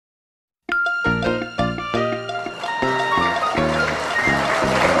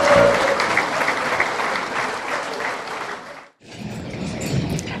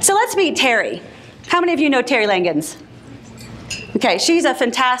meet Terry. How many of you know Terry Langens? Okay, she's a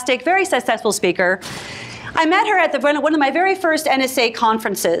fantastic, very successful speaker. I met her at one of my very first NSA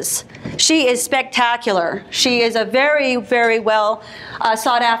conferences. She is spectacular. She is a very, very well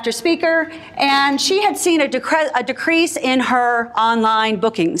sought after speaker, and she had seen a decrease in her online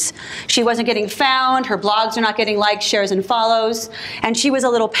bookings. She wasn't getting found, her blogs are not getting likes, shares, and follows, and she was a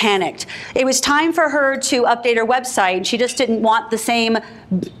little panicked. It was time for her to update her website. She just didn't want the same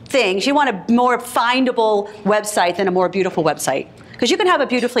thing. She wanted a more findable website than a more beautiful website, because you can have a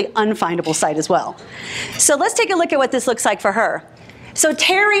beautifully unfindable site as well. So let's take a look at what this looks like for her. So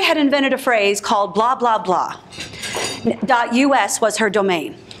Terry had invented a phrase called blah, blah, blah. .us was her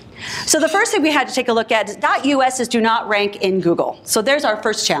domain. So the first thing we had to take a look at is .us is do not rank in Google. So there's our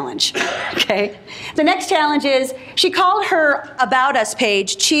first challenge, okay? The next challenge is she called her About Us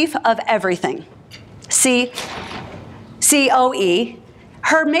page Chief of Everything, C-O-E.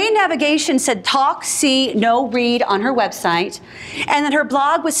 Her main navigation said talk, see, no, read on her website. And then her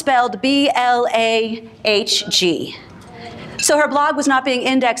blog was spelled B-L-A-H-G. So her blog was not being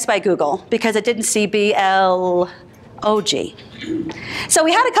indexed by Google because it didn't see B-L-O-G. So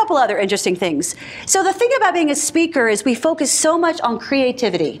we had a couple other interesting things. So the thing about being a speaker is we focus so much on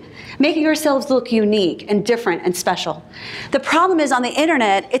creativity, making ourselves look unique and different and special. The problem is on the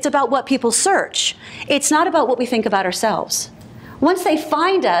internet, it's about what people search. It's not about what we think about ourselves. Once they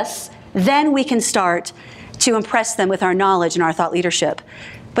find us, then we can start to impress them with our knowledge and our thought leadership.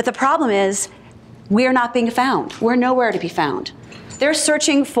 But the problem is, we're not being found. We're nowhere to be found. They're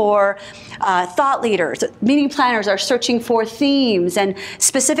searching for thought leaders. Meeting planners are searching for themes and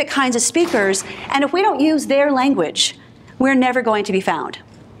specific kinds of speakers. And if we don't use their language, we're never going to be found.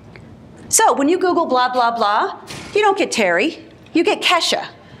 So when you Google blah, blah, blah, you don't get Terry, you get Kesha.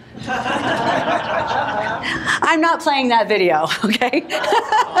 I'm not playing that video, okay?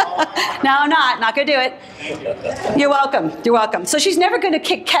 No, I'm not gonna do it. You're welcome, you're welcome. So she's never gonna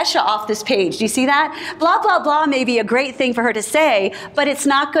kick Kesha off this page, do you see that? Blah, blah, blah may be a great thing for her to say, but it's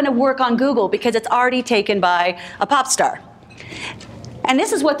not gonna work on Google because it's already taken by a pop star. And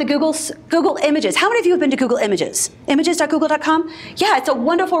this is what the Google Images. How many of you have been to Google Images? Images.google.com? Yeah, it's a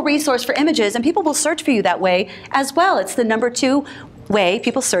wonderful resource for images, and people will search for you that way as well. It's the #2 way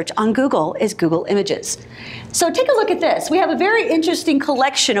people search on Google is Google Images. So take a look at this. We have a very interesting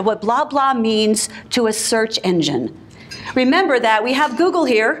collection of what blah, blah means to a search engine. Remember that we have Google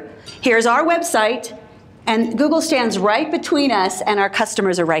here. Here's our website. And Google stands right between us, and our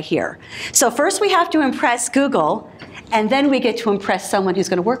customers are right here. So first we have to impress Google, and then we get to impress someone who's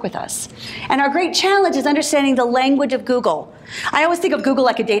going to work with us. And our great challenge is understanding the language of Google. I always think of Google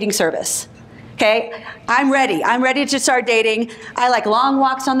like a dating service. Okay, I'm ready to start dating. I like long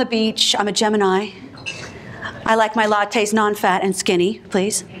walks on the beach. I'm a Gemini. I like my lattes non-fat and skinny,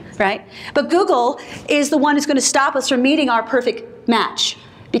 please, right? But Google is the one who's going to stop us from meeting our perfect match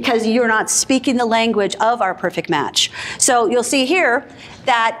because you're not speaking the language of our perfect match. So you'll see here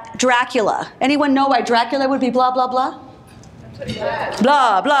that Dracula. Anyone know why Dracula would be blah, blah, blah?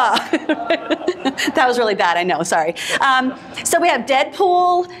 Blah, blah. That was really bad, I know, sorry. So we have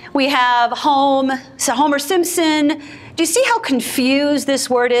Deadpool, we have Homer Simpson. Do you see how confused this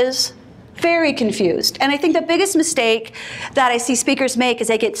word is? Very confused. And I think the biggest mistake that I see speakers make is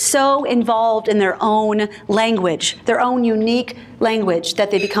they get so involved in their own language, their own unique language, that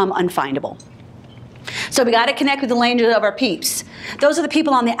they become unfindable. So we got to connect with the language of our peeps. Those are the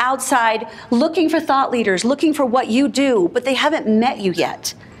people on the outside looking for thought leaders, looking for what you do, but they haven't met you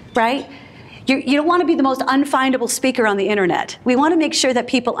yet, right? You don't want to be the most unfindable speaker on the internet. We want to make sure that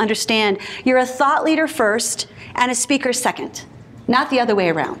people understand you're a thought leader first and a speaker second, not the other way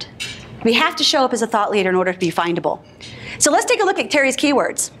around. We have to show up as a thought leader in order to be findable. So let's take a look at Terry's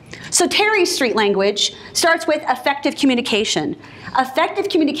keywords. So Terry's street language starts with effective communication. Effective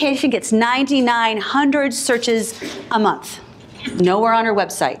communication gets 9,900 searches a month. Nowhere on her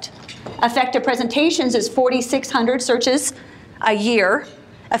website. Effective presentations is 4,600 searches a year.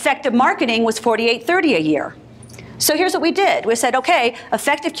 Effective marketing was 4,830 a year. So here's what we did. We said, okay,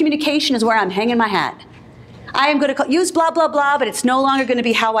 effective communication is where I'm hanging my hat. I am going to use blah, blah, blah, but it's no longer going to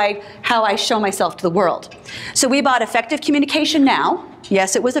be how I show myself to the world. So we bought Effective Communication Now.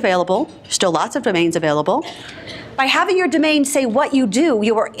 Yes, it was available. Still lots of domains available. By having your domain say what you do,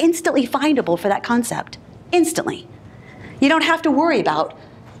 you are instantly findable for that concept. Instantly. You don't have to worry about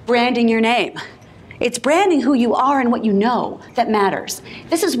branding your name. It's branding who you are and what you know that matters.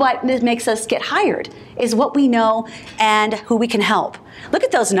 This is what makes us get hired, is what we know and who we can help. Look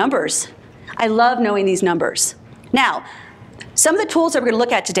at those numbers. I love knowing these numbers. Now, some of the tools that we're going to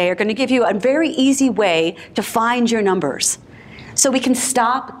look at today are going to give you a very easy way to find your numbers. So we can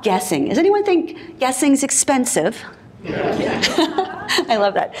stop guessing. Does anyone think guessing's expensive? I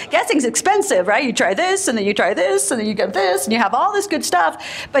love that. Guessing's expensive, right? You try this, and then you try this, and then you get this, and you have all this good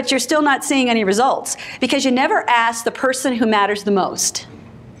stuff, but you're still not seeing any results because you never ask the person who matters the most,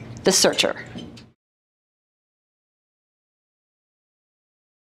 the searcher.